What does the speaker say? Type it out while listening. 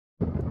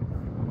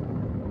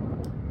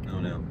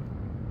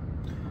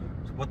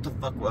What the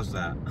fuck was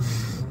that?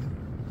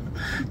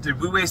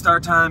 Did we waste our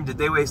time? Did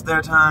they waste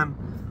their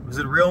time? Was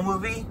it a real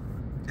movie?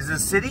 Is it a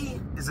city?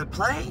 Is it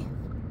play?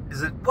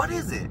 What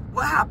is it?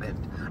 What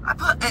happened? I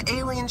put an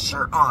alien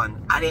shirt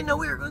on. I didn't know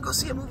we were going to go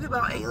see a movie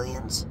about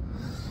aliens.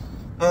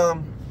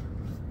 Yeah,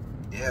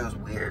 it was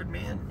weird,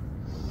 man.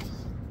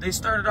 They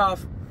started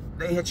off,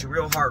 they hit you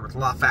real hard with a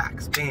lot of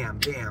facts. Bam,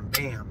 bam,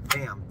 bam,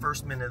 bam.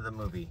 First minute of the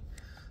movie.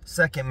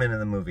 Second minute of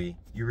the movie,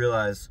 you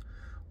realize,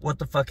 what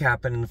the fuck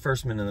happened in the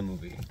first minute of the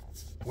movie?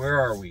 Where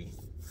are we?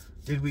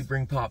 Did we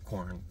bring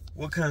popcorn?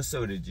 What kind of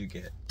soda did you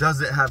get?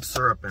 Does it have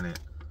syrup in it?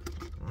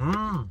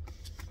 Mmm.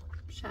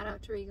 Shout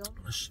out to Regal.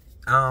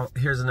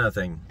 Here's another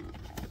thing.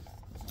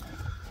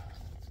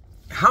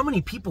 How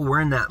many people were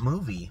in that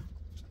movie?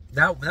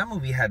 That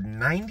movie had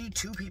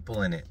 92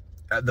 people in it.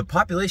 The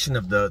population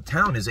of the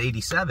town is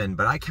 87,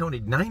 but I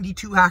counted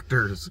 92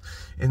 actors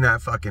in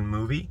that fucking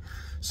movie.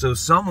 So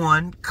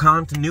someone,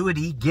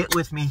 continuity, get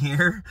with me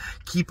here.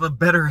 Keep a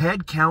better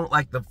head count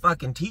like the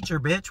fucking teacher,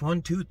 bitch.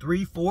 1, 2,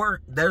 3,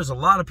 4. There's a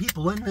lot of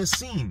people in this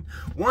scene.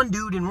 One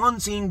dude in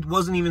one scene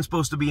wasn't even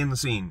supposed to be in the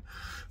scene.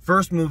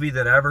 First movie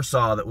that I ever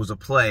saw that was a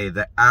play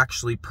that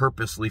actually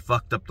purposely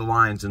fucked up the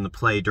lines in the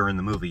play during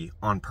the movie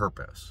on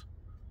purpose.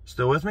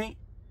 Still with me?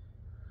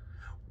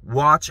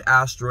 Watch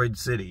Asteroid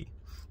City.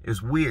 It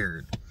was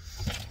weird.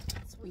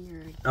 It's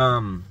weird.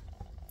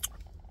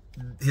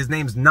 His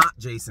name's not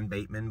Jason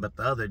Bateman, but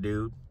the other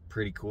dude,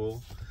 pretty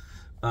cool.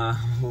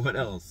 What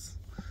else?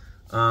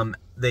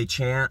 They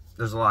chant.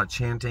 There's a lot of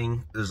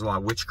chanting. There's a lot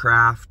of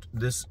witchcraft.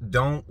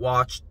 Don't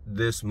watch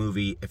this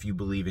movie if you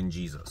believe in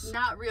Jesus.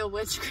 Not real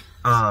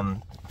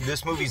witchcraft.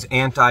 This movie's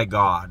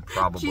anti-God,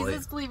 probably.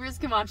 Jesus believers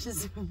can watch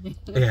this movie.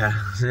 Yeah.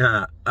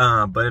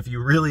 But if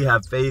you really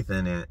have faith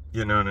in it,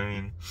 you know what I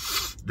mean,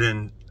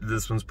 then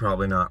this one's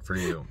probably not for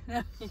you.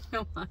 No, you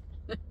don't want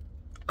it.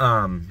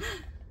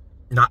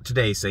 Not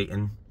today,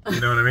 Satan. You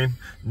know what I mean?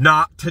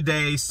 Not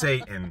today,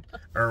 Satan.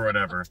 Or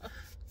whatever.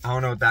 I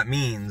don't know what that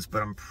means,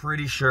 but I'm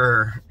pretty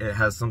sure it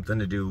has something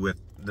to do with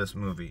this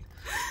movie.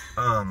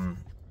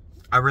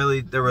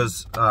 There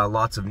was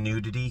lots of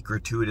nudity,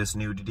 gratuitous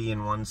nudity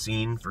in one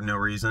scene for no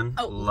reason.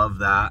 Oh, love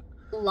that.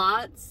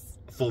 Lots.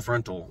 Full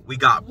frontal. We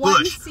got one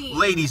bush, scene.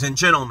 Ladies and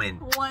gentlemen.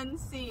 One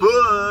scene.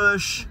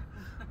 Bush.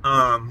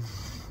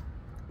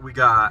 We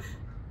got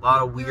a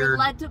lot of weird. We were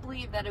led to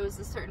believe that it was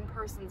a certain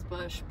person's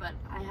bush, but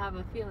I have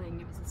a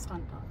feeling it was a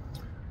stunt dog.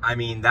 I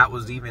mean, that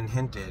was even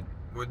hinted.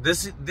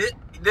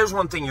 There's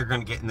one thing you're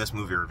going to get in this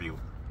movie review.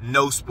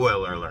 No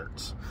spoiler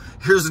alerts.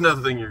 Here's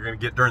another thing you're going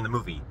to get during the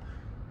movie.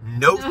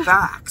 No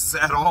facts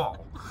at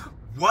all.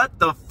 What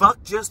the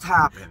fuck just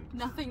happened?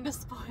 Nothing to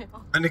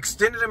spoil. An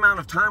extended amount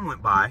of time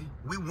went by.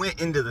 We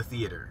went into the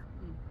theater.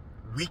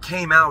 We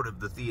came out of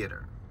the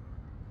theater.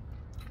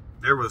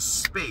 There was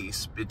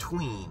space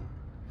between.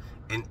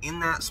 And in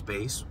that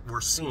space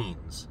were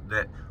scenes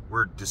that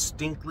were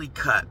distinctly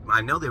cut.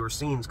 I know they were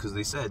scenes because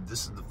they said,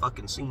 this is the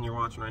fucking scene you're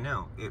watching right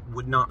now. It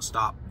would not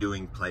stop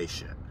doing play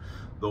shit.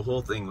 The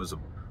whole thing was a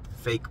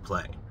fake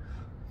play.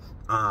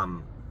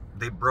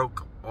 They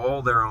broke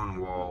all their own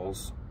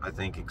walls, I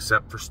think,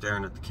 except for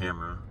staring at the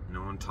camera.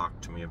 No one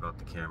talked to me about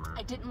the camera.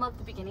 I didn't love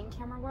the beginning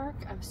camera work.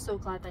 I was so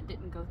glad that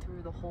didn't go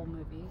through the whole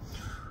movie.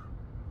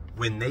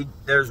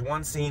 There's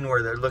one scene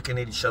where they're looking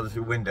at each other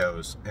through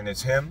windows, and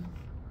it's him,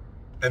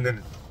 and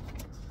then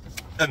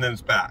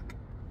it's back.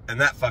 And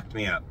that fucked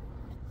me up.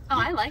 Oh,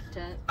 I liked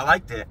it. I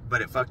liked it,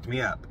 but it fucked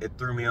me up. It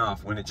threw me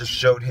off when it just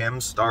showed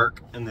him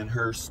stark and then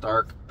her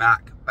stark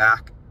back.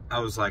 I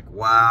was like,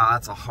 wow,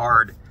 it's a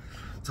hard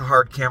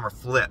camera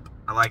flip.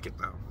 I like it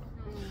though.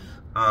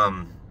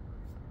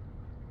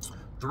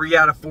 3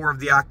 out of 4 of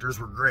the actors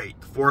were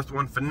great. The 4th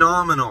one,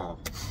 phenomenal.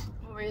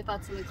 What were your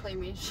thoughts on the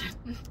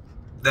claymation?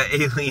 The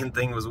alien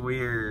thing was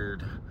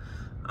weird.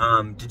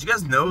 Did you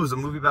guys know it was a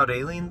movie about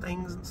alien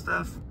things and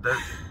stuff?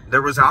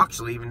 There was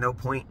actually even no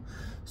point.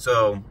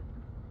 So,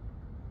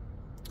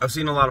 I've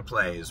seen a lot of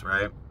plays,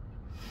 right?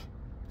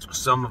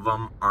 Some of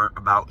them aren't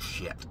about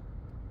shit.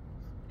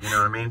 You know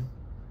what I mean?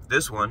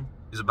 This one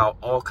is about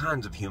all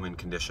kinds of human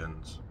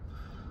conditions.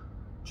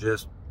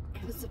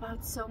 It was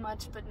about so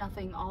much, but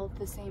nothing all at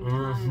the same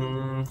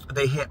time.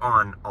 They hit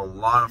on a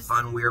lot of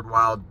fun, weird,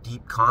 wild,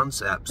 deep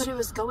concepts. But it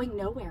was going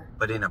nowhere.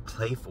 But in a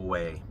playful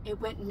way.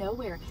 It went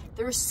nowhere.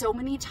 There were so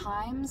many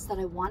times that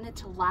I wanted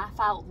to laugh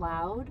out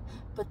loud,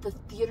 but the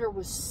theater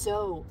was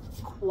so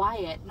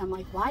quiet. And I'm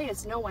like, why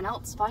is no one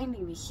else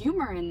finding the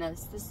humor in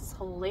this? This is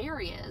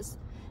hilarious.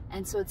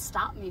 And so it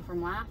stopped me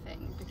from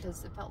laughing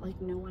because it felt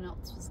like no one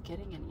else was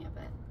getting any of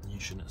it. You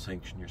shouldn't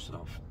sanction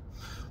yourself.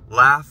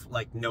 Laugh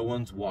like no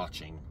one's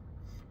watching.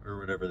 Or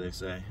whatever they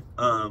say.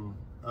 I don't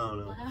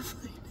know.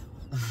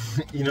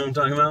 You know what I'm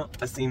talking about?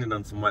 I seen it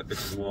on some white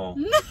bitch's wall.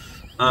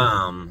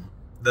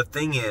 The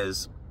thing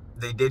is,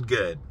 they did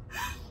good.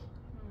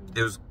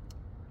 It was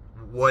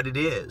what it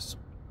is.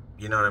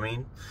 You know what I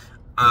mean?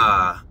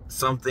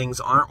 Some things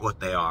aren't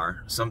what they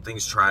are. Some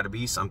things try to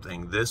be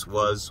something. This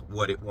was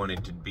what it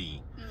wanted to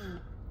be.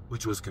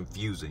 Which was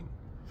confusing.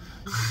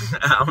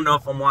 I don't know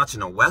if I'm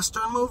watching a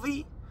Western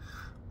movie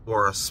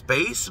or a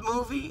space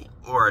movie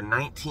or a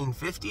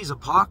 1950s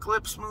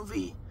apocalypse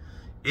movie?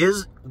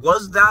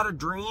 Was that a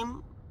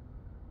dream?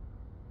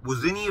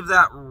 Was any of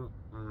that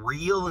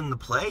real in the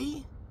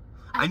play?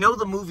 I know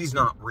the movie's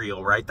not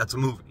real, right? That's a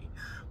movie.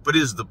 But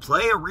is the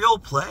play a real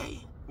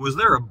play? Was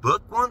there a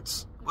book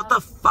once? What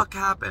the fuck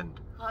happened?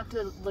 I'll have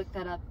to look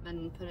that up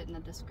and put it in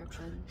the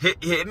description.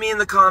 Hit me in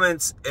the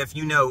comments if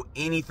you know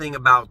anything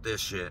about this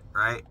shit,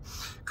 right?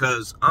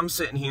 Because I'm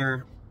sitting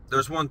here.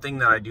 There's one thing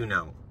that I do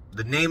know.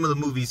 The name of the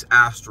movie's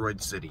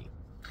Asteroid City.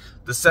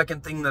 The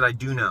second thing that I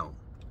do know.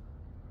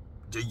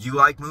 Do you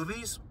like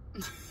movies?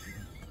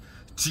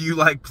 Do you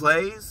like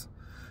plays?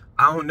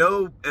 I don't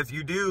know if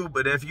you do,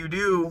 but if you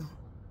do,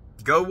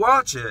 go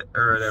watch it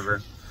or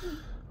whatever.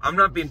 I'm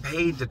not being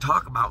paid to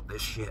talk about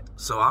this shit,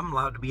 so I'm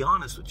allowed to be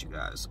honest with you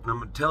guys. And I'm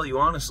going to tell you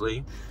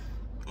honestly,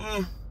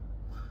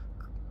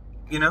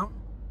 you know,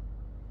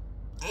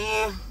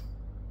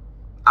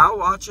 I'll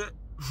watch it.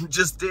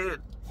 Just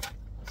did.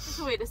 It's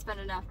a way to spend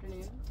an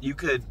afternoon. You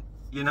could,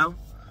 you know.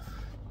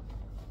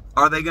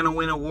 Are they going to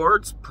win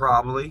awards?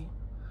 Probably.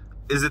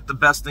 Is it the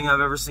best thing I've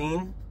ever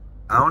seen?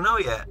 I don't know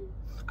yet.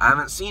 I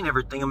haven't seen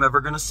everything I'm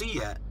ever going to see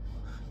yet,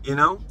 you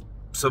know.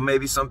 So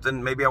maybe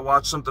I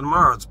watch something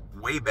tomorrow. It's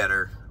way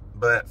better.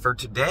 But for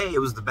today, it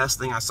was the best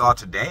thing I saw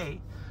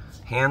today.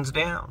 Hands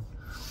down.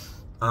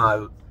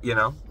 You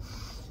know.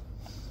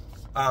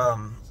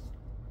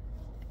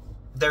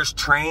 There's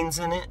trains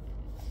in it.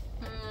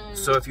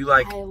 So if you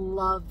like... I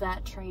love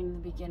that train in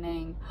the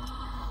beginning.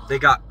 They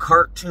got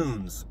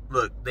cartoons.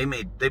 Look, they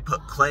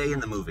put clay in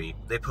the movie.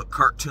 They put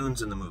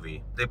cartoons in the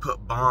movie. They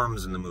put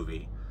bombs in the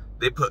movie.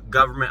 They put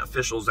government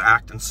officials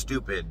acting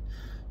stupid.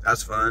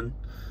 That's fun.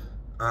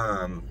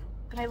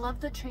 But I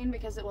loved the train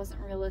because it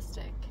wasn't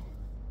realistic.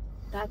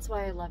 That's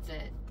why I loved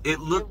it. It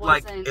looked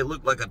like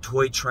a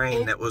toy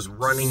train that was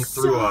running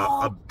through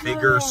a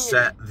bigger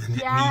set than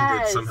it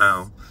needed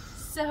somehow.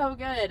 So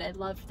good. I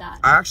loved that.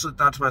 I actually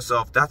thought to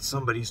myself, that's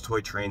somebody's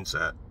toy train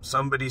set.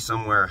 Somebody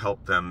somewhere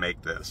helped them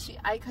make this. See,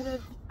 I could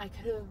have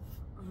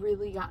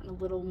really gotten a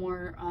little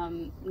more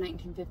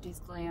 1950s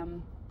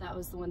glam. That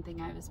was the one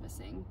thing I was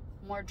missing.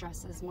 More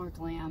dresses, more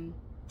glam.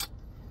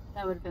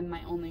 That would have been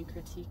my only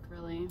critique,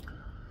 really.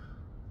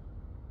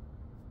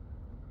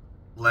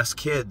 Less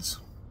kids.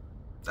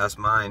 That's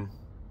mine.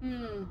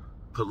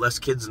 Put less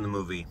kids in the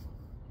movie.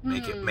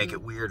 Make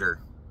it weirder.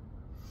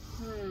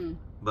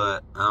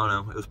 But I don't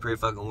know. It was pretty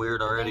fucking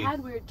weird already. They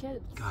had weird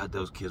kids. God,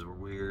 those kids were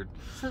weird.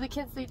 So the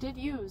kids they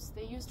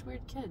used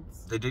weird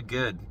kids. They did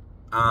good.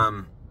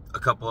 A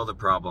couple other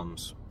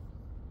problems.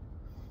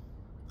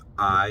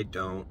 I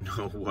don't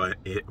know what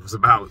it was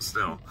about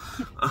still.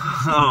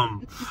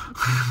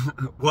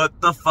 What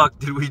the fuck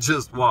did we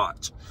just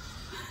watch?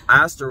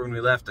 I asked her when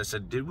we left, I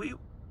said, did we...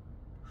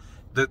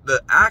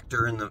 The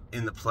actor in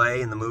the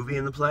play, in the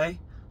movie,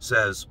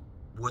 says,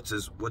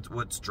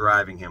 what's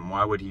driving him?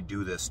 Why would he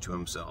do this to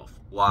himself?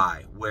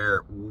 Why?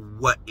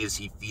 What is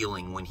he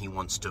feeling when he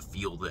wants to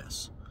feel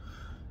this?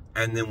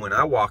 And then when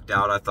I walked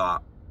out, I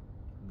thought,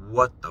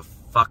 what the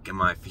fuck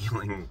am I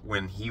feeling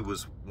when he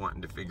was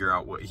wanting to figure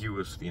out what he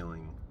was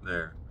feeling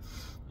there?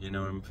 You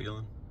know what I'm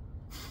feeling?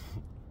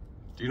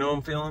 Do you know what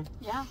I'm feeling?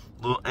 Yeah.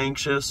 A little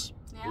anxious,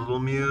 a little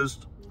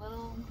amused.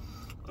 Little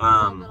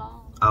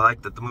I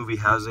like that the movie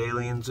has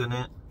aliens in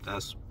it.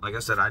 That's, like I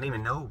said, I didn't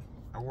even know.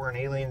 I wore an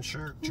alien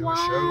shirt to a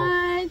show.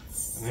 I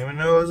didn't even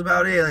know it was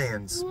about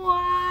aliens.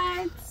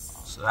 What?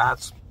 So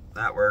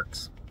that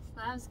works.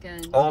 That was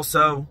good.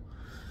 Also,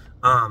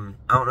 I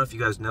don't know if you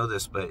guys know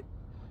this, but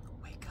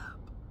wake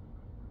up.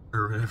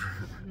 Or whatever.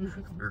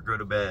 Or go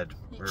to bed.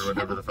 Or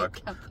whatever the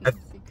fuck.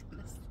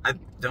 I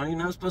don't even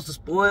know I'm supposed to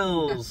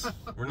spoils.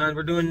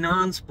 We're doing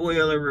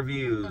non-spoiler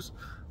reviews.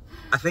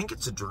 I think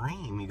it's a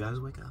dream. You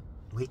guys wake up.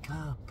 Wake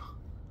up.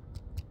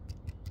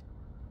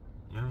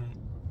 Alright.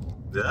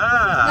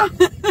 Ah!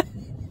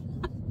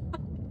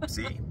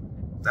 See?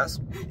 That's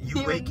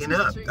you waking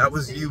up. That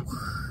was you.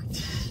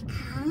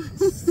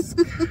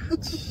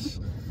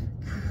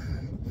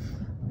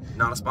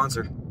 Not a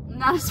sponsor.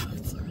 Not a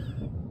sponsor.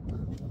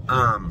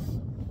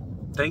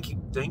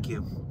 Thank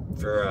you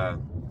for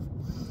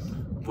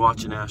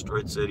watching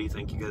Asteroid City.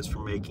 Thank you guys for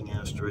making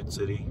Asteroid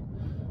City.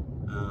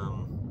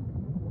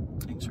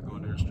 Thanks for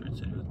going to Asteroid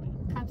City with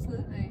me.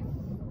 Absolutely.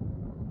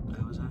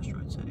 That was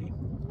Asteroid City.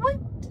 What?